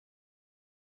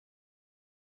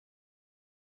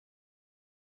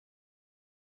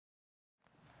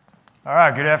All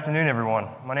right, good afternoon, everyone.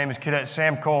 My name is Cadet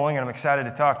Sam Kolling, and I'm excited to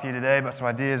talk to you today about some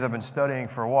ideas I've been studying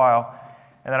for a while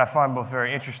and that I find both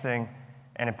very interesting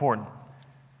and important.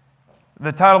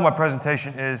 The title of my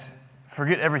presentation is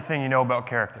Forget Everything You Know About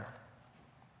Character.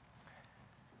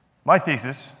 My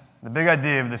thesis, the big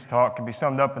idea of this talk, can be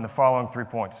summed up in the following 3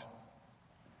 points.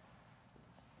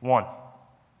 1.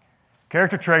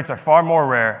 Character traits are far more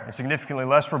rare and significantly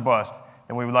less robust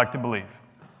than we would like to believe.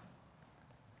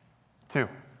 2.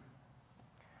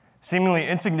 Seemingly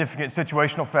insignificant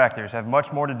situational factors have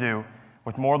much more to do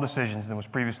with moral decisions than was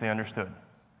previously understood.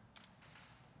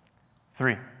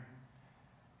 3.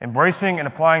 Embracing and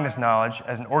applying this knowledge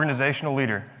as an organizational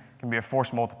leader can be a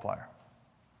force multiplier.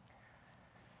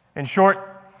 In short,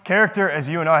 character, as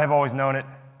you and I have always known it,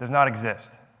 does not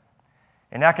exist.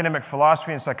 In academic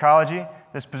philosophy and psychology,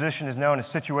 this position is known as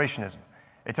situationism.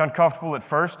 It's uncomfortable at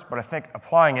first, but I think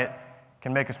applying it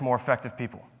can make us more effective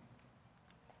people.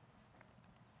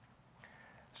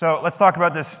 So let's talk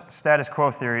about this status quo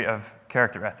theory of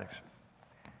character ethics.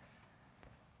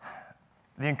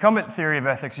 The incumbent theory of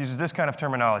ethics uses this kind of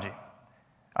terminology.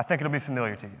 I think it'll be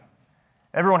familiar to you.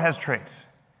 Everyone has traits.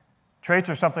 Traits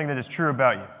are something that is true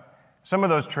about you. Some of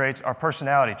those traits are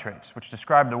personality traits, which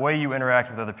describe the way you interact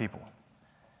with other people.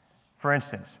 For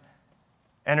instance,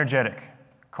 energetic,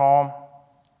 calm,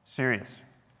 serious.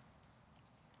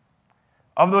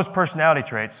 Of those personality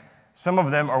traits, some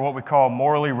of them are what we call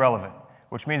morally relevant,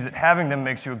 which means that having them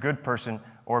makes you a good person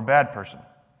or a bad person.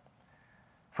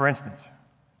 For instance,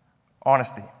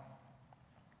 honesty,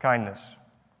 kindness,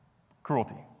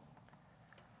 cruelty.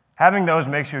 Having those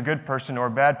makes you a good person or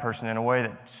a bad person in a way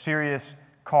that serious,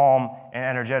 calm, and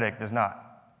energetic does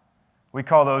not. We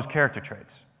call those character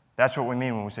traits. That's what we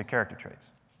mean when we say character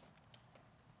traits.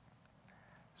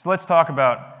 So let's talk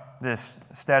about this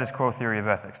status quo theory of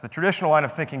ethics. The traditional line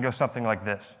of thinking goes something like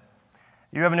this.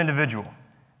 You have an individual.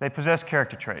 They possess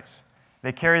character traits.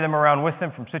 They carry them around with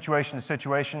them from situation to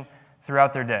situation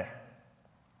throughout their day.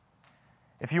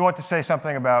 If you want to say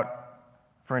something about,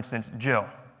 for instance, Jill,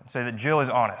 and say that Jill is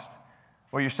honest,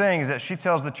 what you're saying is that she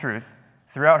tells the truth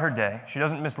throughout her day, she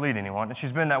doesn't mislead anyone, and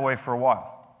she's been that way for a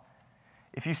while.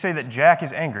 If you say that Jack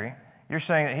is angry, you're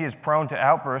saying that he is prone to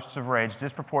outbursts of rage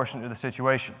disproportionate to the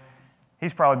situation.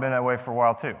 He's probably been that way for a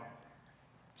while too.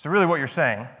 So really what you're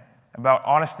saying about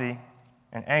honesty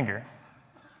and anger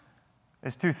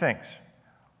is two things.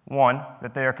 One,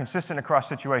 that they are consistent across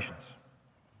situations.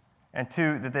 And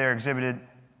two, that they are exhibited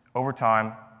over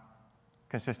time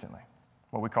consistently,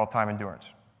 what we call time endurance.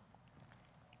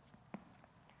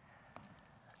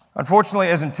 Unfortunately,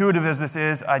 as intuitive as this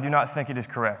is, I do not think it is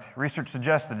correct. Research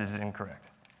suggests that it is incorrect.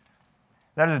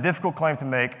 That is a difficult claim to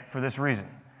make for this reason.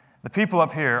 The people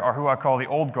up here are who I call the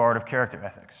old guard of character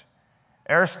ethics.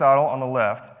 Aristotle, on the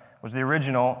left, was the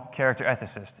original character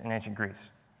ethicist in ancient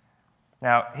Greece.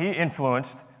 Now, he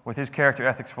influenced, with his character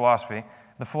ethics philosophy,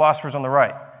 the philosophers on the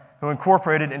right, who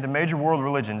incorporated into major world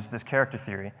religions this character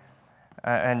theory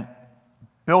and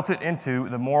built it into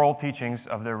the moral teachings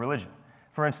of their religion.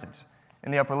 For instance,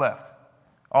 in the upper left,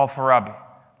 Al-Farabi,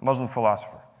 Muslim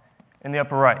philosopher. In the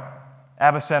upper right,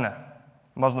 Avicenna,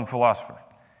 Muslim philosopher.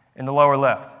 In the lower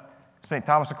left, St.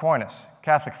 Thomas Aquinas,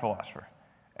 Catholic philosopher.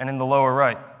 And in the lower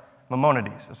right,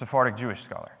 Maimonides, a Sephardic Jewish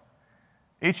scholar.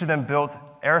 Each of them built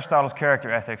Aristotle's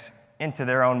character ethics into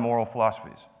their own moral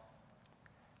philosophies.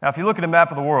 Now, if you look at a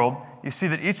map of the world, you see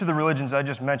that each of the religions I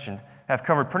just mentioned have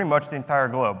covered pretty much the entire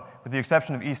globe, with the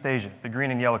exception of East Asia, the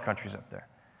green and yellow countries up there.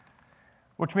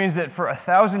 Which means that for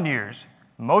 1,000 years,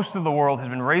 most of the world has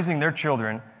been raising their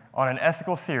children on an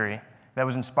ethical theory that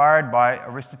was inspired by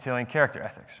Aristotelian character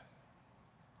ethics.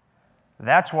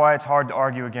 That's why it's hard to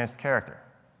argue against character.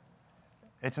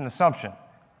 It's an assumption.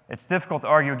 It's difficult to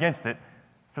argue against it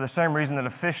for the same reason that a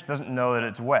fish doesn't know that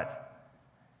it's wet.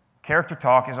 Character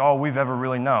talk is all we've ever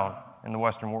really known in the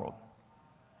Western world.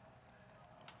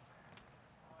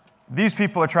 These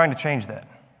people are trying to change that.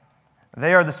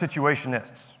 They are the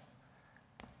situationists.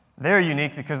 They are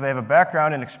unique because they have a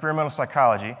background in experimental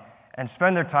psychology and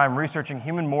spend their time researching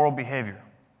human moral behavior.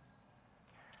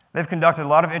 They've conducted a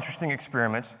lot of interesting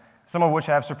experiments, some of which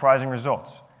have surprising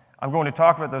results. I'm going to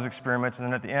talk about those experiments and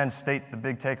then at the end state the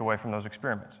big takeaway from those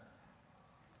experiments.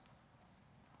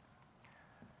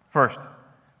 First,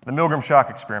 the Milgram shock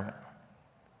experiment.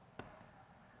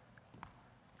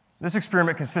 This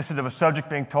experiment consisted of a subject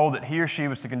being told that he or she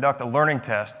was to conduct a learning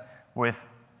test with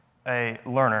a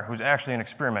learner who's actually an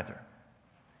experimenter.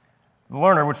 The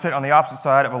learner would sit on the opposite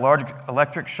side of a large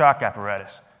electric shock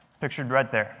apparatus, pictured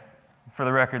right there. For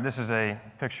the record, this is a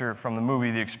picture from the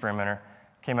movie The Experimenter.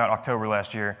 Came out October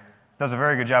last year. Does a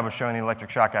very good job of showing the electric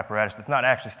shock apparatus. That's not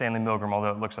actually Stanley Milgram,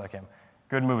 although it looks like him.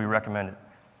 Good movie, recommend it.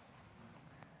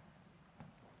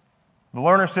 The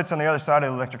learner sits on the other side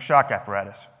of the electric shock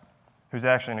apparatus, who's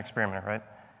actually an experimenter, right?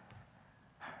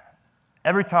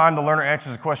 Every time the learner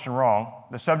answers a question wrong,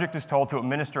 the subject is told to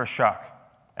administer a shock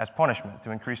as punishment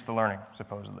to increase the learning,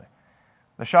 supposedly.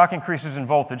 The shock increases in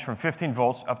voltage from 15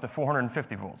 volts up to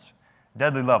 450 volts,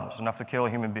 deadly levels, enough to kill a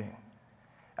human being.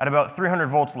 At about 300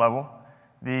 volts level,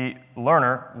 the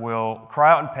learner will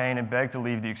cry out in pain and beg to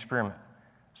leave the experiment.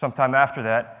 Sometime after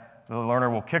that, the learner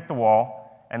will kick the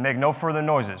wall and make no further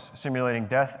noises, simulating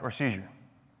death or seizure.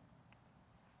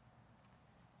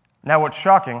 Now, what's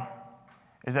shocking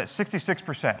is that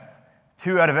 66%,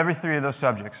 2 out of every 3 of those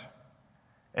subjects,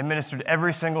 administered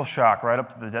every single shock right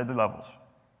up to the deadly levels.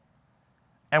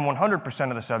 And 100%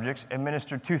 of the subjects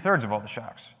administered 2/3 of all the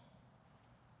shocks.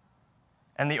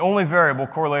 And the only variable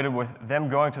correlated with them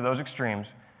going to those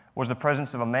extremes was the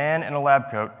presence of a man in a lab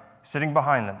coat sitting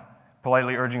behind them,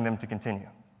 politely urging them to continue.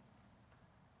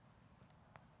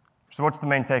 So what's the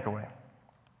main takeaway?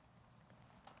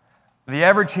 The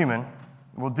average human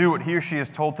will do what he or she is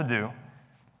told to do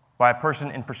by a person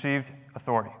in perceived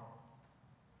authority.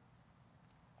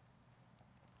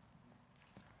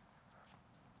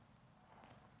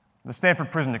 The Stanford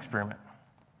prison experiment.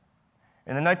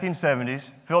 In the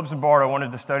 1970s, Philip Zimbardo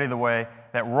wanted to study the way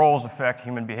that roles affect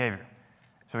human behavior.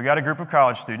 So he got a group of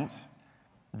college students,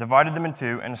 divided them in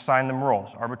 2, and assigned them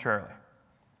roles arbitrarily: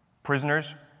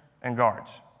 prisoners and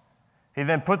guards. He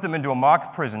then put them into a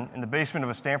mock prison in the basement of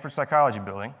a Stanford psychology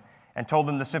building and told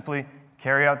them to simply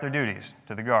carry out their duties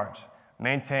to the guards,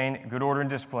 maintain good order and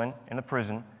discipline in the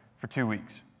prison for 2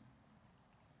 weeks.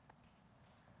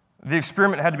 The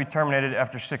experiment had to be terminated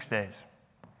after 6 days.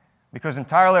 Because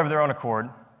entirely of their own accord,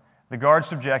 the guards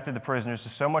subjected the prisoners to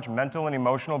so much mental and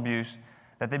emotional abuse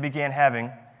that they began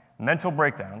having mental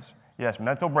breakdowns, yes,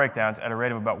 mental breakdowns at a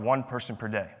rate of about 1 person per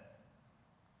day.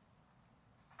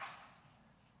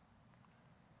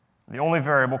 The only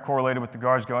variable correlated with the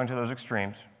guards going to those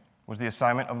extremes was the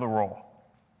assignment of the role,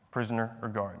 prisoner or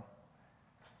guard.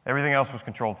 Everything else was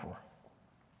controlled for.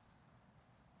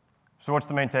 So what's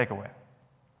the main takeaway?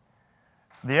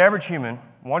 The average human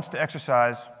wants to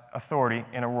exercise authority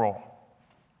in a role,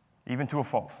 even to a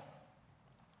fault.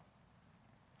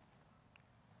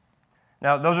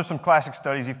 Now, those are some classic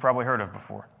studies you've probably heard of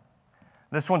before.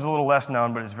 This one's a little less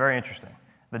known, but it's very interesting.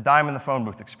 The dime in the phone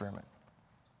booth experiment.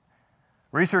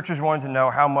 Researchers wanted to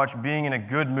know how much being in a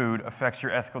good mood affects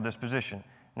your ethical disposition,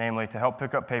 namely to help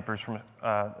pick up papers from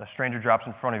a stranger drops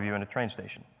in front of you in a train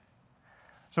station.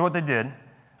 So what they did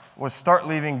was start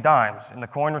leaving dimes in the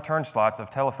coin return slots of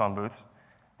telephone booths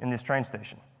in this train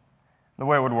station. The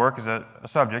way it would work is a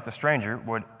subject, a stranger,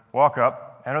 would walk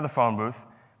up, enter the phone booth,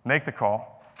 make the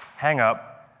call, hang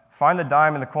up, find the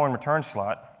dime in the coin return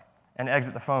slot, and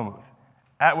exit the phone booth,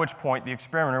 at which point the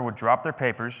experimenter would drop their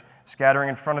papers, scattering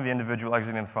in front of the individual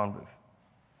exiting the phone booth.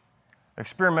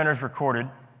 Experimenters recorded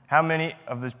how many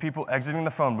of those people exiting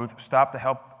the phone booth stopped to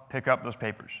help pick up those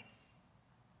papers.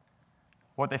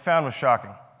 What they found was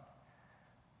shocking.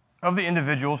 Of the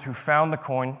individuals who found the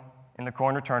coin in the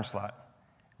coin return slot,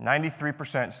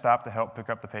 93% stopped to help pick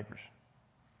up the papers.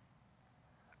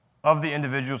 Of the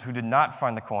individuals who did not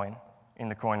find the coin in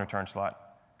the coin return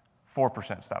slot,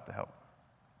 4% stopped to help.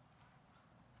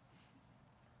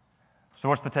 So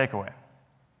what's the takeaway?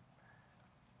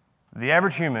 The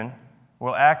average human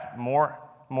will act more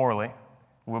morally,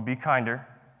 will be kinder,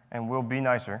 and will be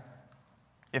nicer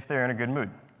if they're in a good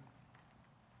mood.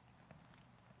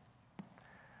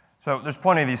 So there's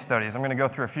plenty of these studies. I'm going to go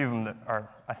through a few of them that are,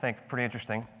 I think, pretty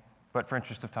interesting, but for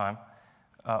interest of time,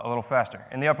 a little faster.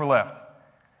 In the upper left,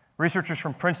 researchers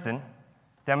from Princeton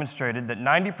demonstrated that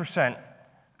 90%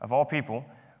 of all people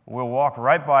will walk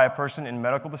right by a person in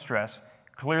medical distress,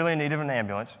 clearly in need of an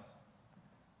ambulance,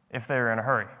 if they're in a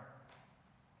hurry.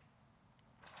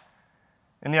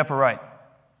 In the upper right,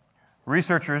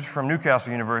 researchers from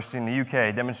Newcastle University in the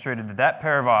UK demonstrated that that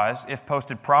pair of eyes, if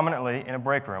posted prominently in a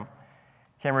break room,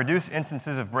 can reduce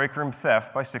instances of break room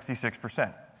theft by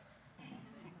 66%.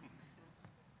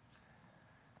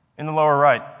 In the lower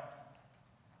right,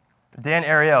 Dan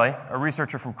Ariely, a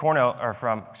researcher from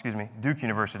Duke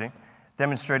University,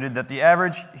 demonstrated that the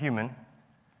average human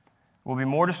will be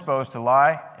more disposed to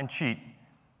lie and cheat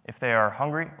if they are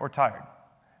hungry or tired,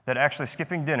 that actually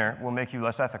skipping dinner will make you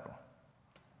less ethical.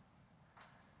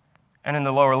 And in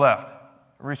the lower left,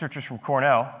 researchers from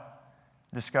Cornell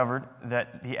discovered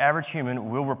that the average human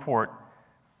will report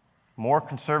more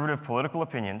conservative political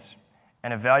opinions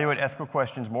and evaluate ethical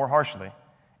questions more harshly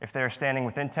if they are standing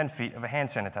within 10 feet of a hand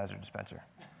sanitizer dispenser.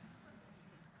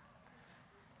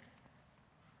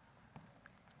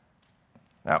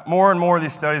 Now, more and more of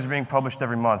these studies are being published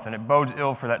every month, and it bodes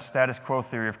ill for that status quo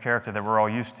theory of character that we're all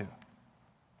used to.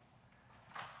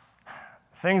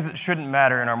 Things that shouldn't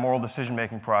matter in our moral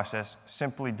decision-making process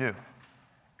simply do.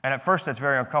 And at first, that's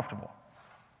very uncomfortable.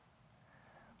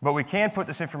 But we can put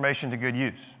this information to good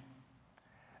use.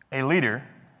 A leader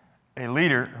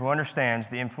who understands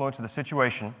the influence of the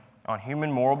situation on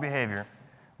human moral behavior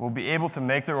will be able to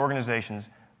make their organizations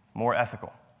more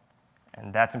ethical.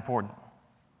 And that's important.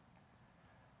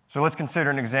 So let's consider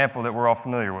an example that we're all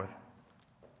familiar with: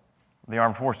 the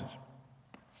armed forces.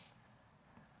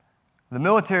 The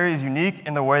military is unique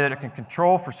in the way that it can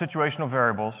control for situational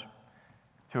variables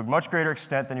to a much greater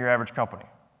extent than your average company.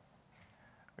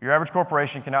 Your average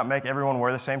corporation cannot make everyone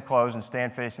wear the same clothes and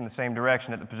stand facing the same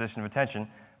direction at the position of attention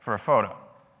for a photo.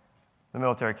 The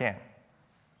military can.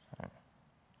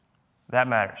 That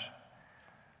matters.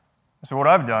 So what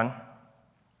I've done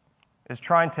is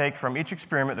try and take from each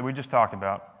experiment that we just talked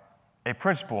about a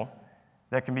principle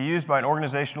that can be used by an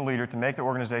organizational leader to make the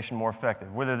organization more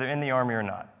effective, whether they're in the Army or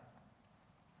not.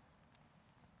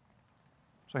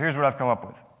 So here's what I've come up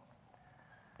with.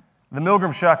 The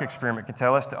Milgram shock experiment can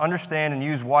tell us to understand and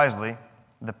use wisely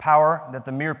the power that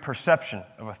the mere perception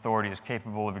of authority is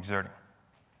capable of exerting.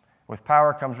 With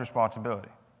power comes responsibility.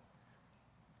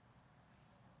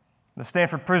 The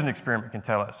Stanford prison experiment can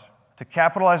tell us to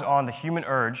capitalize on the human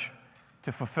urge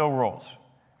to fulfill roles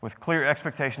with clear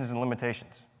expectations and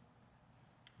limitations.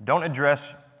 Don't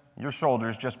address your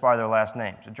soldiers just by their last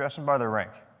names. Address them by their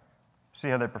rank. See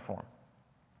how they perform.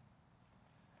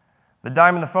 The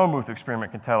dime in the phone booth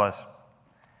experiment can tell us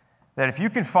that if you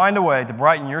can find a way to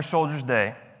brighten your soldiers'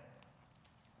 day,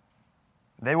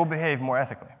 they will behave more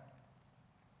ethically.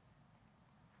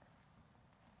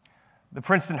 The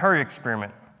Princeton Hurry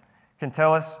experiment can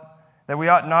tell us that we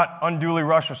ought not unduly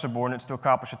rush our subordinates to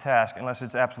accomplish a task unless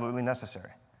it's absolutely necessary,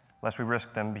 lest we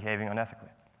risk them behaving unethically.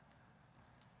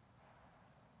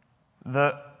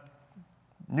 The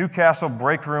Newcastle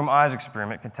break room eyes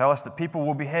experiment can tell us that people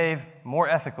will behave more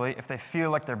ethically if they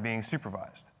feel like they're being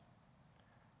supervised.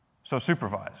 So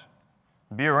supervise.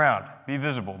 Be around. Be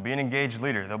visible. Be an engaged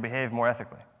leader. They'll behave more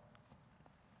ethically.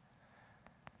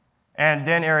 And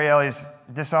Dan Ariely's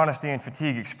dishonesty and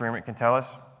fatigue experiment can tell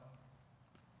us,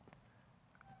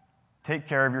 take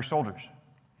care of your soldiers.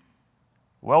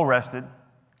 Well-rested,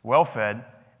 well-fed,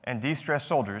 and de-stressed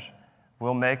soldiers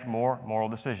will make more moral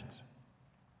decisions.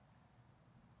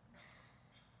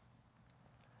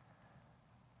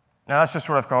 Now, that's just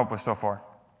what I've come up with so far.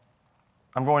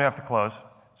 I'm going to have to close.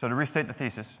 So to restate the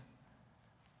thesis,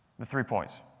 the 3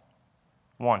 points.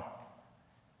 1,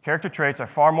 character traits are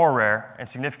far more rare and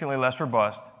significantly less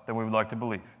robust than we would like to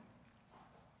believe.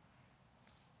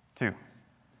 2,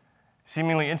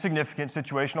 seemingly insignificant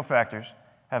situational factors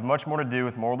have much more to do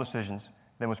with moral decisions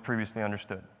than was previously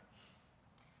understood.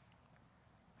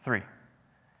 3,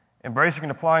 embracing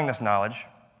and applying this knowledge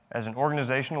as an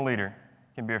organizational leader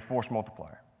can be a force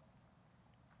multiplier.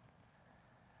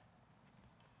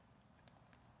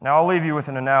 Now, I'll leave you with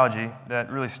an analogy that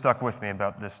really stuck with me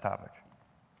about this topic.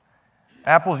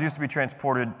 Apples used to be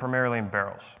transported primarily in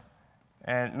barrels,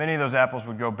 and many of those apples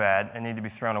would go bad and need to be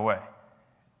thrown away.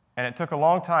 And it took a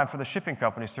long time for the shipping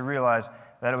companies to realize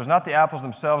that it was not the apples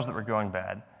themselves that were going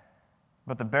bad,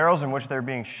 but the barrels in which they were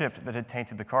being shipped that had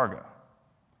tainted the cargo.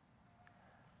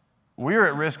 We are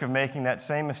at risk of making that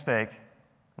same mistake,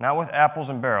 not with apples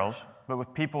and barrels, but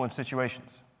with people and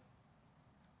situations.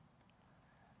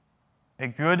 A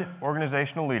good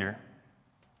organizational leader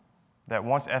that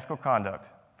wants ethical conduct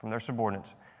from their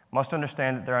subordinates must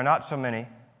understand that there are not so many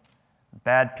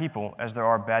bad people as there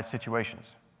are bad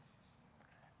situations.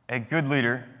 A good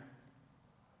leader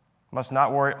must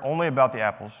not worry only about the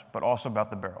apples, but also about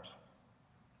the barrels.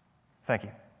 Thank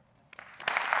you.